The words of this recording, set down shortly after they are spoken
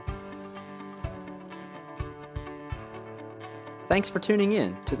Thanks for tuning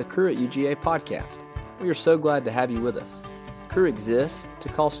in to the Cru at UGA podcast. We are so glad to have you with us. Cru exists to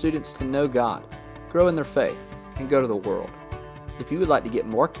call students to know God, grow in their faith, and go to the world. If you would like to get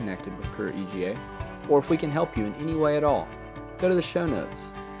more connected with Cru at UGA, or if we can help you in any way at all, go to the show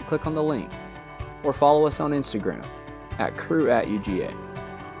notes and click on the link, or follow us on Instagram at Cru at UGA.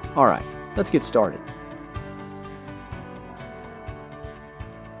 All right, let's get started.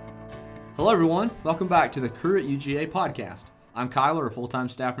 Hello everyone, welcome back to the Cru at UGA podcast. I'm Kyler, a full-time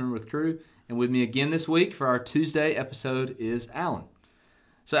staff member with Cru, and with me again this week for our Tuesday episode is Alan.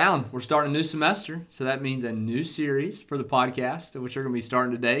 So Alan, we're starting a new semester, so that means a new series for the podcast, which we're going to be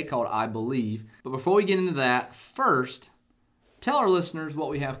starting today called I Believe. But before we get into that, first, tell our listeners what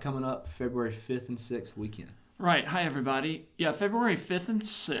we have coming up February 5th and 6th weekend. Right. Hi, everybody. Yeah, February 5th and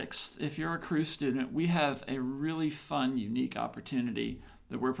 6th, if you're a Cru student, we have a really fun, unique opportunity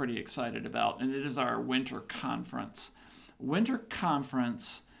that we're pretty excited about, and it is our winter conference. Winter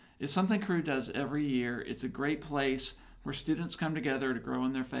conference is something Cru does every year. It's a great place where students come together to grow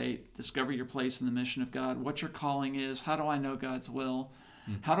in their faith, discover your place in the mission of God, what your calling is, how do I know God's will,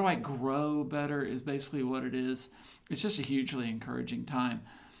 how do I grow better is basically what it is. It's just a hugely encouraging time.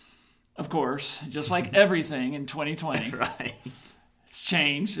 Of course, just like everything in 2020, Right. It's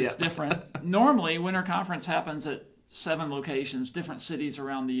changed, it's different. Normally, winter conference happens at 7 locations, different cities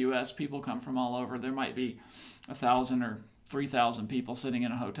around the U.S. People come from all over. There might be 1,000 or 3,000 people sitting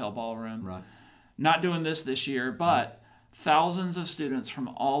in a hotel ballroom. Right. Not doing this year, but thousands of students from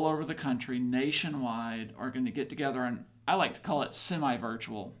all over the country, nationwide, are going to get together, and I like to call it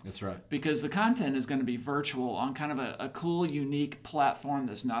semi-virtual. That's right. Because the content is going to be virtual on kind of a cool, unique platform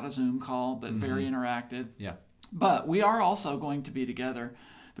that's not a Zoom call, but very interactive. Yeah. But we are also going to be together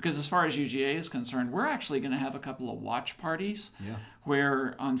because as far as UGA is concerned, we're actually going to have a couple of watch parties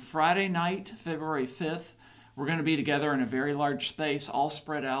where on Friday night, February 5th, we're going to be together in a very large space, all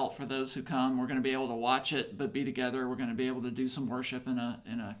spread out for those who come. We're going to be able to watch it, but be together. We're going to be able to do some worship in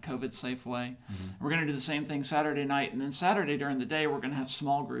a COVID-safe way. We're going to do the same thing Saturday night. And then Saturday during the day, we're going to have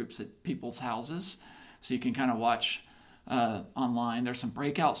small groups at people's houses so you can kind of watch online. There's some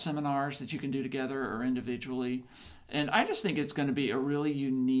breakout seminars that you can do together or individually. And I just think it's going to be a really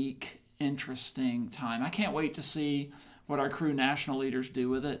unique, interesting time. I can't wait to see what our Cru national leaders do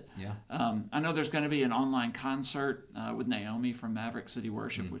with it. Yeah. I know there's going to be an online concert with Naomi from Maverick City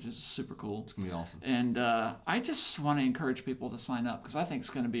Worship, which is super cool. It's going to be awesome. And I just want to encourage people to sign up because I think it's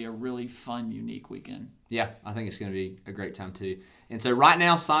going to be a really fun, unique weekend. Yeah, I think it's going to be a great time too. And so right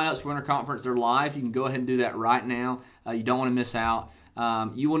now, sign-ups for Winter Conference, they're live. You can go ahead and do that right now. You don't want to miss out.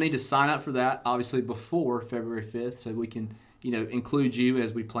 You will need to sign up for that, obviously, before February 5th so we can include you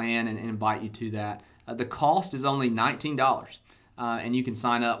as we plan and invite you to that. The cost is only $19, and you can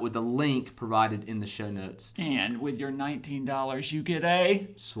sign up with the link provided in the show notes. And with your $19, you get a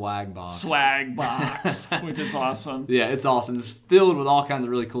swag box, which is awesome. Yeah, it's awesome. It's filled with all kinds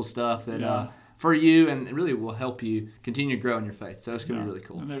of really cool stuff that for you and it really will help you continue to grow in your faith. So it's going to be really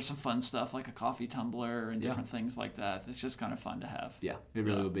cool. And there's some fun stuff like a coffee tumbler and different things like that. It's just kind of fun to have. Yeah, it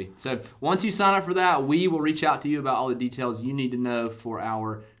really will be. So once you sign up for that, we will reach out to you about all the details you need to know for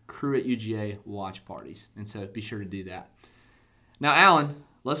our Cru at UGA watch parties. And so be sure to do that. Now, Alan,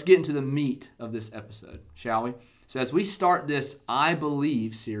 let's get into the meat of this episode, shall we? So as we start this I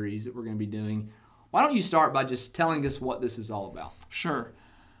Believe series that we're going to be doing, why don't you start by just telling us what this is all about? Sure.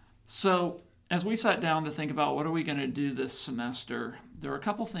 So as we sat down to think about what are we going to do this semester, there are a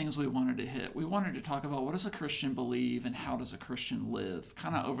couple things we wanted to hit. We wanted to talk about what does a Christian believe and how does a Christian live,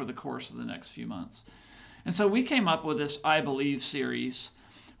 kind of over the course of the next few months. And so we came up with this I Believe series,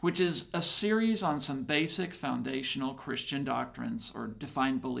 which is a series on some basic foundational Christian doctrines or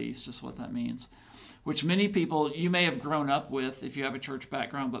defined beliefs is what that means, which many people you may have grown up with if you have a church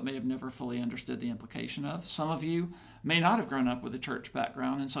background but may have never fully understood the implication of. Some of you may not have grown up with a church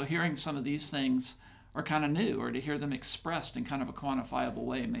background, and so hearing some of these things are kind of new, or to hear them expressed in kind of a quantifiable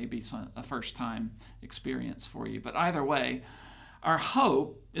way may be a first-time experience for you. But either way, our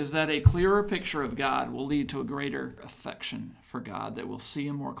hope is that a clearer picture of God will lead to a greater affection for God, that we'll see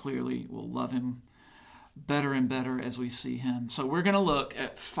Him more clearly, we'll love Him better and better as we see Him. So we're going to look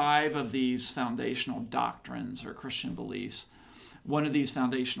at 5 of these foundational doctrines or Christian beliefs, one of these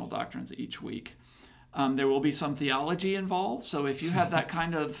foundational doctrines each week. There will be some theology involved, so if you have that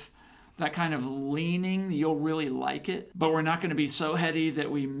kind of leaning, you'll really like it. But we're not going to be so heady that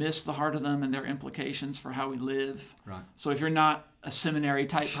we miss the heart of them and their implications for how we live. Right. So if you're not a seminary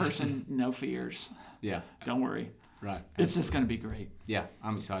type person, no fears. Yeah. Don't worry. Right. It's just going to be great. Yeah,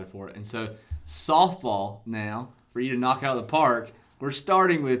 I'm excited for it. And so softball now, for you to knock out of the park, we're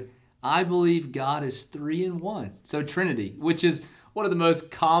starting with I believe God is 3 in 1. So Trinity, which is one of the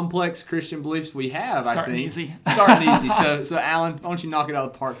most complex Christian beliefs we have, Starting I think. easy. Starting easy. So Alan, why don't you knock it out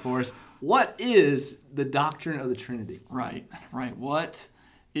of the park for us? What is the doctrine of the Trinity? Right. What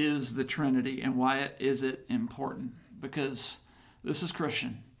is the Trinity and why is it important? Because this is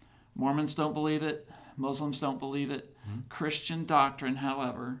Christian. Mormons don't believe it. Muslims don't believe it. Christian doctrine,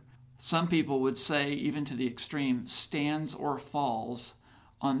 however, some people would say, even to the extreme, stands or falls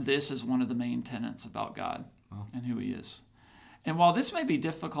on this as one of the main tenets about God and who he is. And while this may be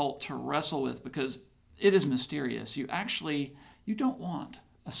difficult to wrestle with because it is mysterious, you don't want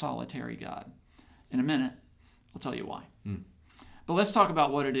a solitary God. In a minute, I'll tell you why. But let's talk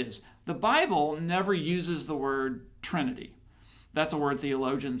about what it is. The Bible never uses the word Trinity. That's a word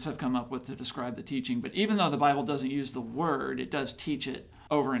theologians have come up with to describe the teaching. But even though the Bible doesn't use the word, it does teach it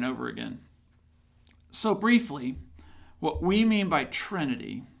over and over again. So briefly, what we mean by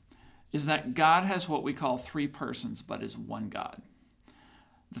Trinity is that God has what we call 3 persons, but is one God.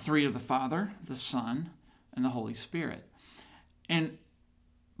 The 3 are the Father, the Son, and the Holy Spirit. And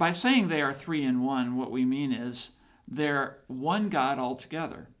by saying they are 3 in 1, what we mean is they're one God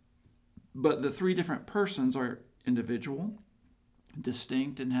altogether. But the 3 different persons are individual,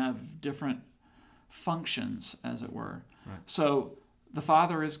 distinct, and have different functions, as it were. Right. So the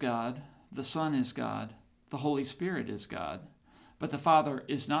Father is God, the Son is God, the Holy Spirit is God, but the Father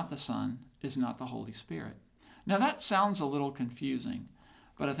is not the Son, is not the Holy Spirit. Now that sounds a little confusing,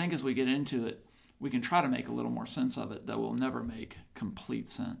 but I think as we get into it, we can try to make a little more sense of it, though we'll never make complete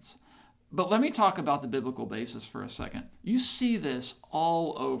sense. But let me talk about the biblical basis for a second. You see this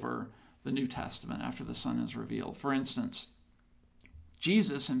all over the New Testament after the Son is revealed. For instance,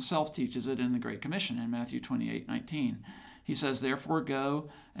 Jesus himself teaches it in the Great Commission in Matthew 28:19. He says, "Therefore go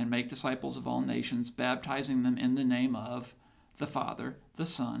and make disciples of all nations, baptizing them in the name of the Father, the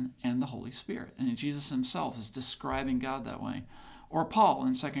Son, and the Holy Spirit." And Jesus himself is describing God that way. Or Paul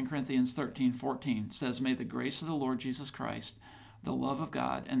in 2 Corinthians 13:14 says, "May the grace of the Lord Jesus Christ, the love of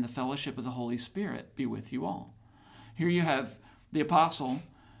God, and the fellowship of the Holy Spirit be with you all." Here you have the apostle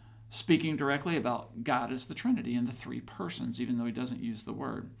speaking directly about God as the Trinity and the 3 persons, even though he doesn't use the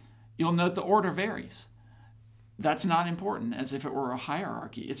word. You'll note the order varies. That's not important, as if it were a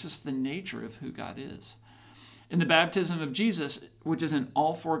hierarchy. It's just the nature of who God is. In the baptism of Jesus, which is in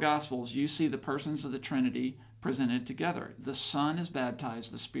all 4 Gospels, you see the persons of the Trinity presented together. The Son is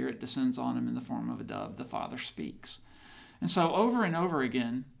baptized, the Spirit descends on him in the form of a dove, the Father speaks. And so over and over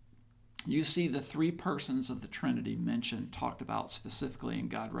again, you see the 3 persons of the Trinity mentioned, talked about specifically, and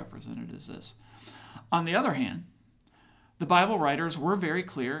God represented as this. On the other hand, the Bible writers were very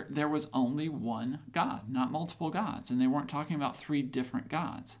clear there was only one God, not multiple gods, and they weren't talking about 3 different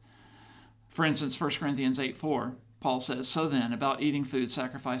gods. For instance, 1 Corinthians 8:4, Paul says, "So then, about eating food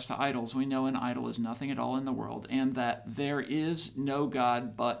sacrificed to idols, we know an idol is nothing at all in the world, and that there is no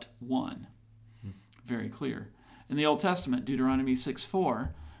God but one." Very clear. In the Old Testament, Deuteronomy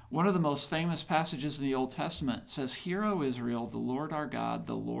 6:4, one of the most famous passages in the Old Testament says, "Hear, O Israel, the Lord our God,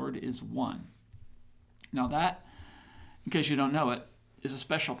 the Lord is one." Now that, in case you don't know it, is a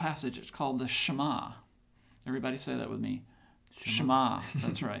special passage. It's called the Shema. Everybody say that with me. Shema.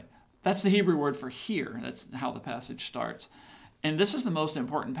 That's right. That's the Hebrew word for hear. That's how the passage starts. And this is the most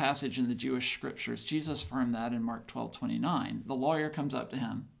important passage in the Jewish scriptures. Jesus affirmed that in Mark 12:29. The lawyer comes up to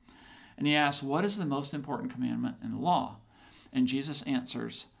him and he asks, "What is the most important commandment in the law?" And Jesus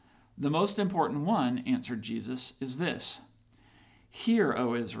answers, "The most important one," answered Jesus, "is this: Hear,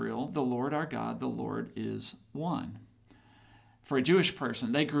 O Israel, the Lord our God, the Lord is one." For a Jewish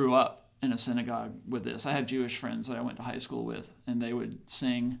person, they grew up in a synagogue with this. I have Jewish friends that I went to high school with, and they would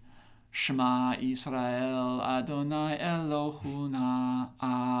sing, "Shema Yisrael, Adonai Elohuna,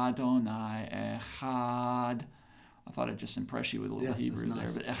 Adonai Echad." I thought I'd just impress you with a little Hebrew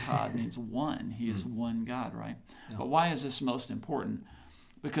nice there, but Echad means one. He is one God, right? Yeah. But why is this most important?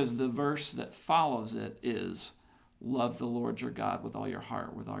 Because the verse that follows it is, "Love the Lord your God with all your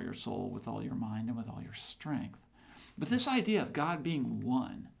heart, with all your soul, with all your mind, and with all your strength." But this idea of God being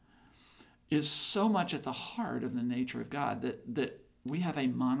one is so much at the heart of the nature of God that we have a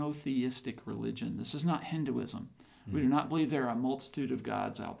monotheistic religion. This is not Hinduism. We do not believe there are a multitude of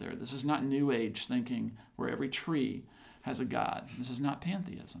gods out there. This is not New Age thinking where every tree has a god. This is not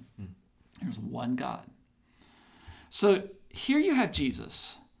pantheism. There's one God. So here you have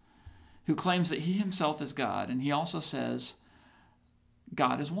Jesus, who claims that he himself is God, and he also says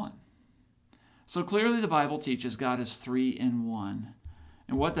God is one. So clearly the Bible teaches God is 3 in 1.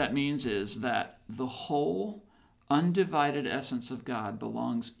 And what that means is that the whole undivided essence of God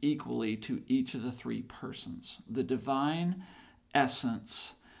belongs equally to each of the 3 persons. The divine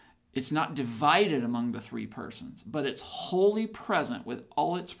essence It's not divided among the three persons, but it's wholly present with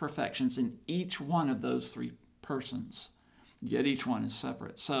all its perfections in each one of those three persons. Yet each one is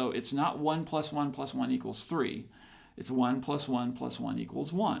separate. So it's not 1 + 1 + 1 = 3. It's 1 + 1 + 1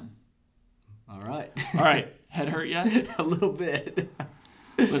 = 1. All right. All right. Head hurt yet? A little bit.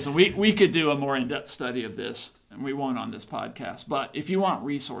 Listen, we could do a more in-depth study of this, and we won't on this podcast. But if you want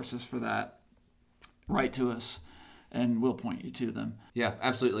resources for that, write to us, and we'll point you to them. Yeah,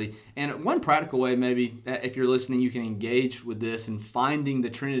 absolutely. And one practical way, maybe, if you're listening, you can engage with this and finding the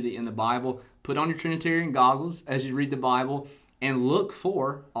Trinity in the Bible. Put on your Trinitarian goggles as you read the Bible and look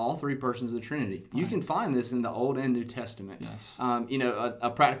for all three persons of the Trinity. You can find this in the Old and New Testament. Yes.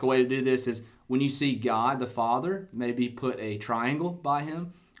 A practical way to do this is when you see God the Father, maybe put a triangle by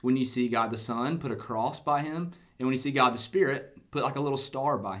him. When you see God the Son, put a cross by him. And when you see God the Spirit, put like a little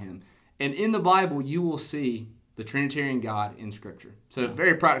star by him. And in the Bible, you will see the Trinitarian God in Scripture. So a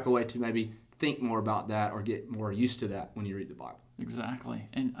very practical way to maybe think more about that or get more used to that when you read the Bible. Exactly.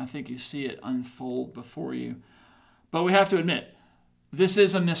 And I think you see it unfold before you. But we have to admit, this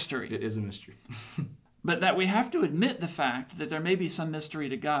is a mystery. It is a mystery. But that we have to admit the fact that there may be some mystery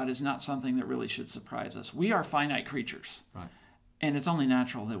to God is not something that really should surprise us. We are finite creatures. Right. And it's only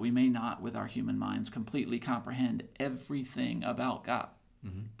natural that we may not, with our human minds, completely comprehend everything about God.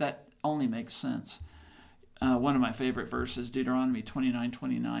 Mm-hmm. That only makes sense. One of my favorite verses, Deuteronomy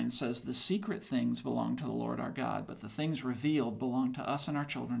 29:29, says, "The secret things belong to the Lord our God, but the things revealed belong to us and our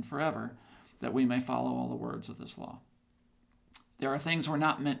children forever, that we may follow all the words of this law." There are things we're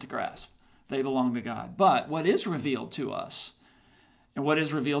not meant to grasp. They belong to God. But what is revealed to us, and what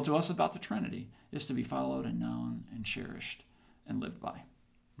is revealed to us about the Trinity, is to be followed and known and cherished and lived by.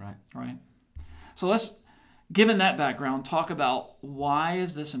 Right? So let's, given that background, talk about why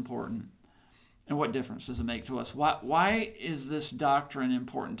is this important and what difference does it make to us? Why is this doctrine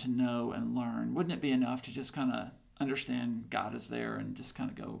important to know and learn? Wouldn't it be enough to just kind of understand God is there and just kind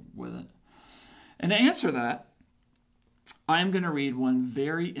of go with it? And to answer that, I am going to read one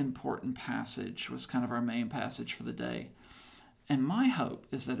very important passage, was kind of our main passage for the day. And my hope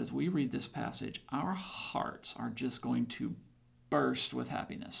is that as we read this passage, our hearts are just going to burst with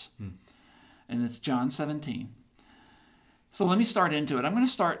happiness. And it's John 17. So let me start into it. I'm going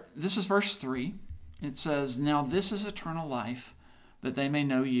to start, this is verse 3. It says, "Now this is eternal life, that they may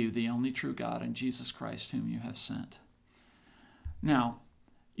know you, the only true God, and Jesus Christ, whom you have sent." Now,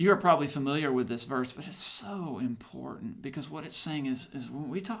 you're probably familiar with this verse, but it's so important because what it's saying is when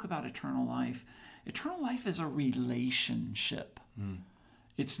we talk about eternal life is a relationship.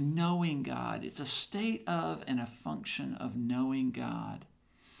 It's knowing God. It's a state of and a function of knowing God.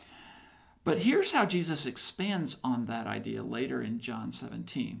 But here's how Jesus expands on that idea later in John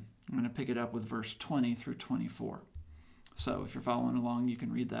 17. I'm going to pick it up with verse 20 through 24. So if you're following along, you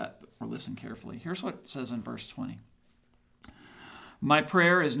can read that or listen carefully. Here's what it says in verse 20. "My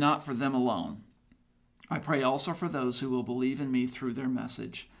prayer is not for them alone. I pray also for those who will believe in me through their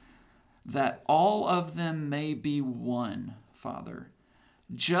message, that all of them may be one, Father,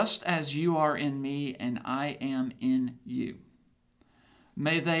 just as you are in me and I am in you.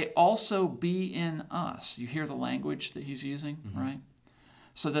 May they also be in us." You hear the language that he's using, right?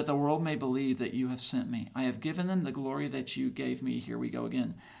 "So that the world may believe that you have sent me. I have given them the glory that you gave me," here we go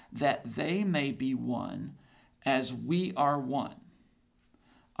again, "that they may be one as we are one.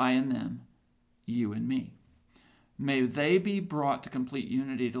 I and them, you and me. May they be brought to complete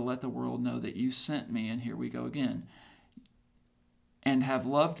unity to let the world know that you sent me," and here we go again, "and have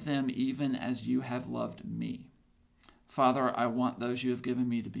loved them even as you have loved me. Father, I want those you have given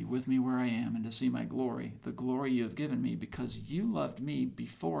me to be with me where I am and to see my glory, the glory you have given me because you loved me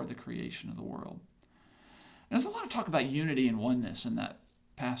before the creation of the world." And there's a lot of talk about unity and oneness in that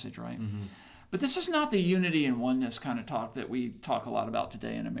passage, right? But this is not the unity and oneness kind of talk that we talk a lot about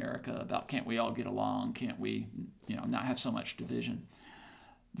today in America, about can't we all get along, can't we, not have so much division.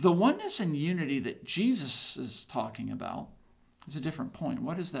 The oneness and unity that Jesus is talking about is a different point.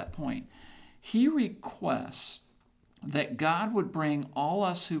 What is that point? He requests that God would bring all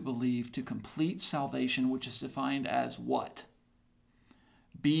us who believe to complete salvation, which is defined as what?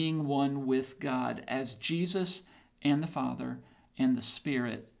 Being one with God, as Jesus and the Father and the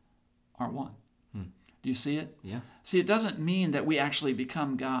Spirit are one. Do you see it? Yeah. See, it doesn't mean that we actually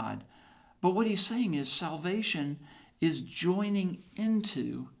become God, but what he's saying is salvation is joining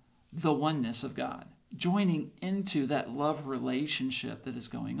into the oneness of God, joining into that love relationship that is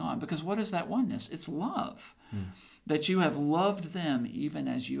going on. Because what is that oneness? It's love. That you have loved them even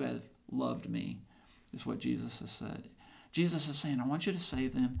as you have loved me, is what Jesus has said. Jesus is saying, I want you to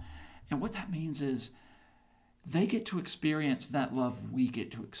save them. And what that means is they get to experience that love we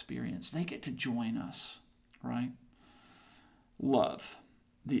get to experience. They get to join us, right? Love.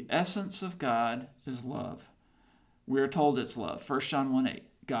 The essence of God is love. We're told it's love. 1 John 1:8,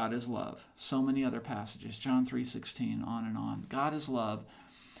 God is love. So many other passages, John 3:16, on and on. God is love.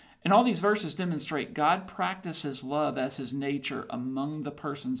 And all these verses demonstrate God practices love as his nature among the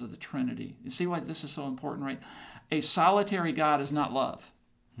persons of the Trinity. You see why this is so important, right? A solitary God is not love.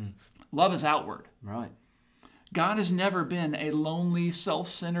 Love is outward. Right. God has never been a lonely,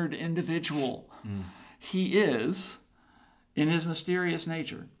 self-centered individual. He is, in his mysterious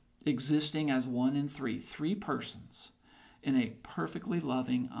nature, existing as one in three persons in a perfectly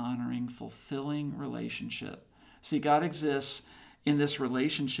loving, honoring, fulfilling relationship. See, God exists in this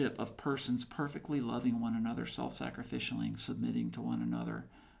relationship of persons perfectly loving one another, self-sacrificially, submitting to one another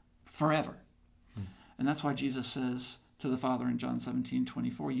forever. And that's why Jesus says to the Father in John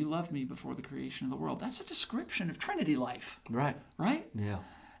 17:24, you loved me before the creation of the world. That's a description of Trinity life. Right. Right? Yeah.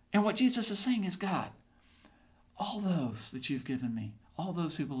 And what Jesus is saying is, God, all those that you've given me, all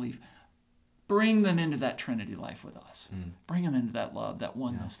those who believe, bring them into that Trinity life with us. Bring them into that love, that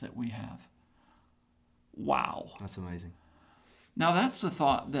oneness that we have. Wow. That's amazing. Now that's the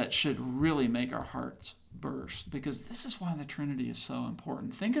thought that should really make our hearts burst, because this is why the Trinity is so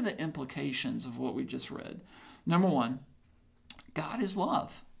important. Think of the implications of what we just read. Number one, God is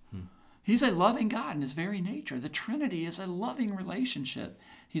love. He's a loving God in his very nature. The Trinity is a loving relationship.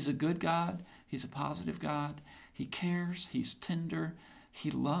 He's a good God. He's a positive God. He cares. He's tender.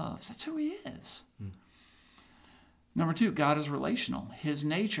 He loves. That's who he is. Number two, God is relational. His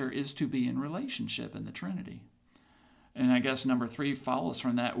nature is to be in relationship in the Trinity. And I guess number three follows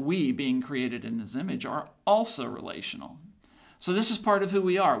from that. We, being created in his image, are also relational. So this is part of who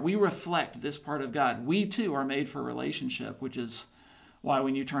we are. We reflect this part of God. We, too, are made for relationship, which is why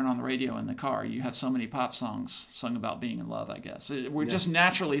when you turn on the radio in the car, you have so many pop songs sung about being in love, I guess. We're just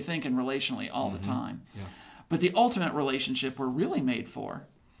naturally thinking relationally all the time. Yeah. But the ultimate relationship we're really made for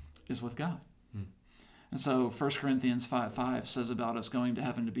is with God. And so 1 Corinthians 5:5 says about us going to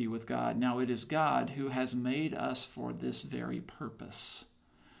heaven to be with God. Now it is God who has made us for this very purpose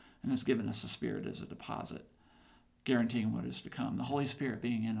and has given us the Spirit as a deposit, guaranteeing what is to come. The Holy Spirit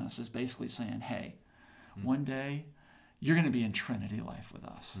being in us is basically saying, hey, one day you're going to be in Trinity life with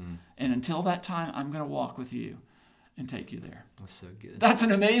us. And until that time, I'm going to walk with you and take you there. That's so good. That's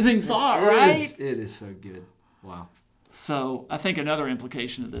an amazing thought, right? It is so good. Wow. So I think another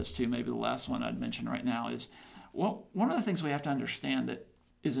implication of this, too, maybe the last one I'd mention right now is, well, one of the things we have to understand that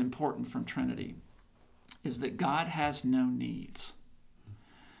is important from Trinity is that God has no needs.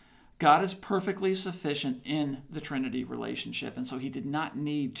 God is perfectly sufficient in the Trinity relationship, and so he did not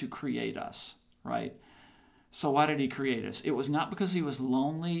need to create us, right? So why did he create us? It was not because he was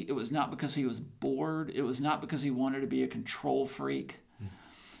lonely. It was not because he was bored. It was not because he wanted to be a control freak.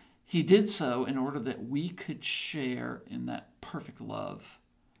 He did so in order that we could share in that perfect love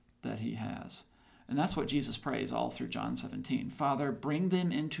that he has. And that's what Jesus prays all through John 17. Father, bring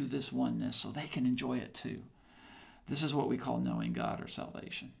them into this oneness so they can enjoy it too. This is what we call knowing God or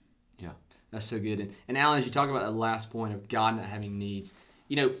salvation. Yeah, that's so good. And Alan, as you talk about the last point of God not having needs,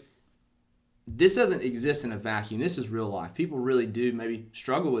 this doesn't exist in a vacuum. This is real life. People really do maybe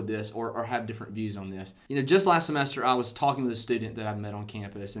struggle with this or have different views on this. Just last semester, I was talking with a student that I'd met on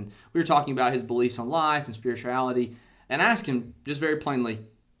campus, and we were talking about his beliefs on life and spirituality, and I asked him just very plainly,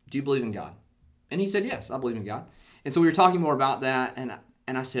 do you believe in God? And he said, yes, I believe in God. And so we were talking more about that,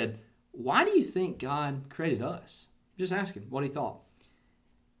 and I said, why do you think God created us? Just asking what he thought.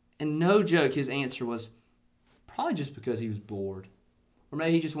 And no joke, his answer was probably just because he was bored. Or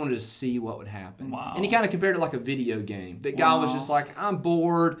maybe he just wanted to see what would happen. Wow. And he kind of compared it like a video game. That God was just like, I'm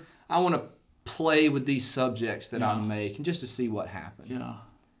bored. I want to play with these subjects that I make and just to see what happened. Yeah.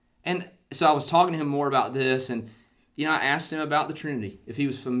 And so I was talking to him more about this, and I asked him about the Trinity, if he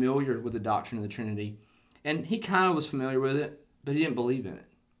was familiar with the doctrine of the Trinity. And he kind of was familiar with it, but he didn't believe in it.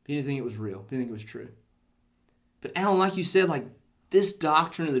 He didn't think it was real. He didn't think it was true. But Alan, like you said, this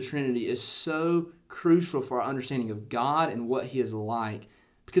doctrine of the Trinity is so crucial for our understanding of God and what he is like.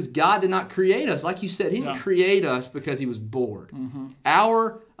 Because God did not create us. Like you said, he didn't create us because he was bored.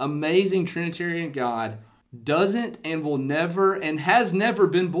 Our amazing Trinitarian God doesn't and will never and has never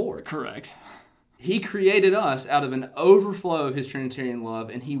been bored. Correct. He created us out of an overflow of his Trinitarian love,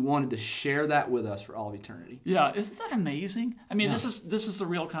 and he wanted to share that with us for all of eternity. Yeah, isn't that amazing? I mean, this is the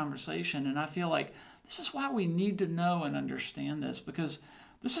real conversation, and I feel like this is why we need to know and understand this, because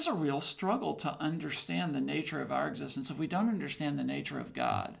this is a real struggle to understand the nature of our existence. If we don't understand the nature of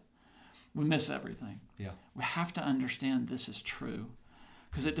God, we miss everything. Yeah. We have to understand this is true.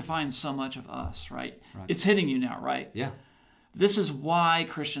 because it defines so much of us, right? Right. It's hitting you now, right? Yeah. This is why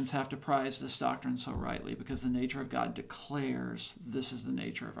Christians have to prize this doctrine so rightly, because the nature of God declares this is the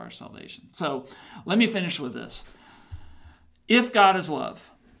nature of our salvation. So let me finish with this. If God is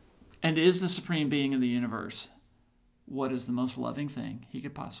love and is the supreme being in the universe, what is the most loving thing he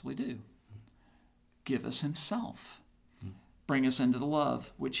could possibly do? Give us himself. Bring us into the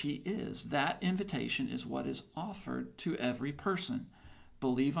love which he is. That invitation is what is offered to every person.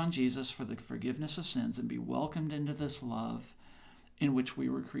 Believe on Jesus for the forgiveness of sins and be welcomed into this love in which we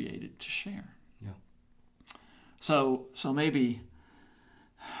were created to share. Yeah. So maybe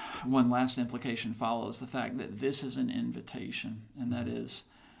one last implication follows the fact that this is an invitation, and that is,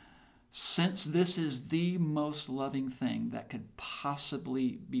 since this is the most loving thing that could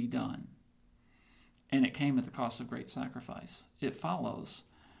possibly be done, and it came at the cost of great sacrifice, it follows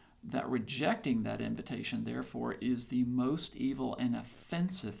that rejecting that invitation, therefore, is the most evil and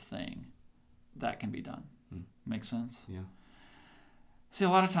offensive thing that can be done. Make sense? Yeah. See, a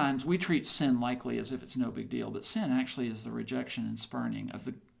lot of times we treat sin lightly as if it's no big deal, but sin actually is the rejection and spurning of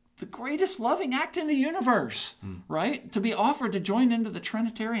the greatest loving act in the universe, right? To be offered to join into the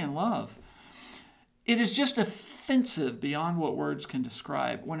Trinitarian love. It is just offensive beyond what words can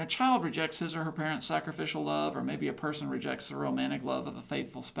describe. When a child rejects his or her parents' sacrificial love, or maybe a person rejects the romantic love of a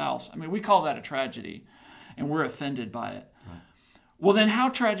faithful spouse, I mean, we call that a tragedy, and we're offended by it. Right. Well, then how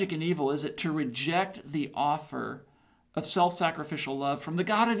tragic and evil is it to reject the offer of self-sacrificial love from the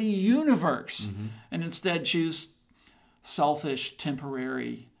God of the universe, and instead choose selfish,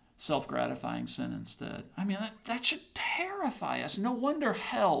 temporary, self-gratifying sin instead? I mean, that should terrify us. No wonder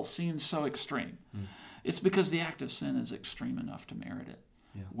hell seems so extreme. It's because the act of sin is extreme enough to merit it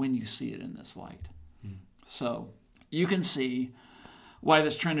when you see it in this light. So you can see why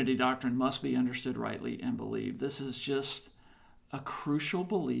this Trinity doctrine must be understood rightly and believed. This is just a crucial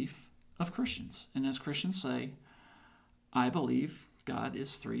belief of Christians. And as Christians say, I believe God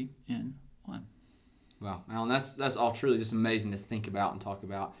is 3 in 1. Wow, Alan, that's all truly just amazing to think about and talk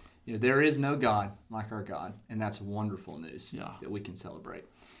about. You know, there is no God like our God, and that's wonderful news that we can celebrate.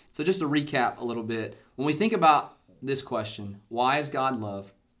 So just to recap a little bit, when we think about this question, why is God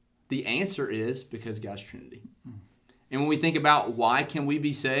love? The answer is because God's Trinity. And when we think about why can we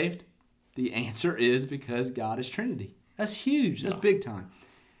be saved, the answer is because God is Trinity. That's huge. That's big time.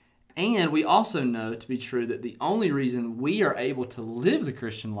 And we also know to be true that the only reason we are able to live the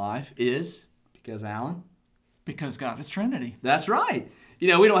Christian life is because, Alan? Because God is Trinity. That's right. You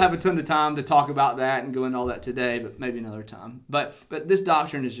know, we don't have a ton of time to talk about that and go into all that today, but maybe another time. But this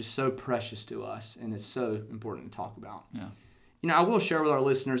doctrine is just so precious to us, and it's so important to talk about. Yeah. You know, I will share with our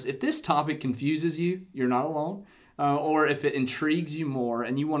listeners, if this topic confuses you, you're not alone. Or if it intrigues you more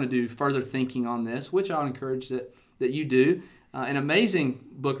and you want to do further thinking on this, which I'll encourage that you do, an amazing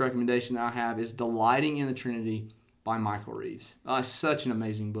book recommendation that I have is Delighting in the Trinity by Michael Reeves. Such an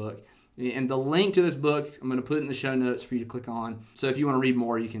amazing book. And the link to this book, I'm going to put it in the show notes for you to click on. So if you want to read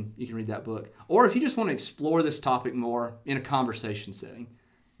more, you can read that book. Or if you just want to explore this topic more in a conversation setting,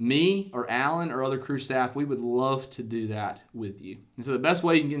 me or Alan or other crew staff, we would love to do that with you. And so the best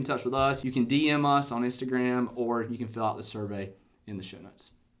way you can get in touch with us, you can DM us on Instagram, or you can fill out the survey in the show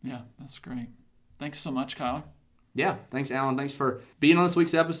notes. Yeah, that's great. Thanks so much, Kyler. Yeah, thanks, Alan. Thanks for being on this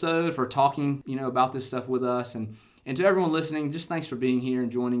week's episode, for talking, about this stuff with us. And to everyone listening, just thanks for being here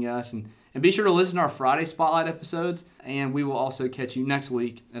and joining us. And be sure to listen to our Friday Spotlight episodes. And we will also catch you next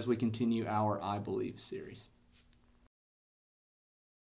week as we continue our I Believe series.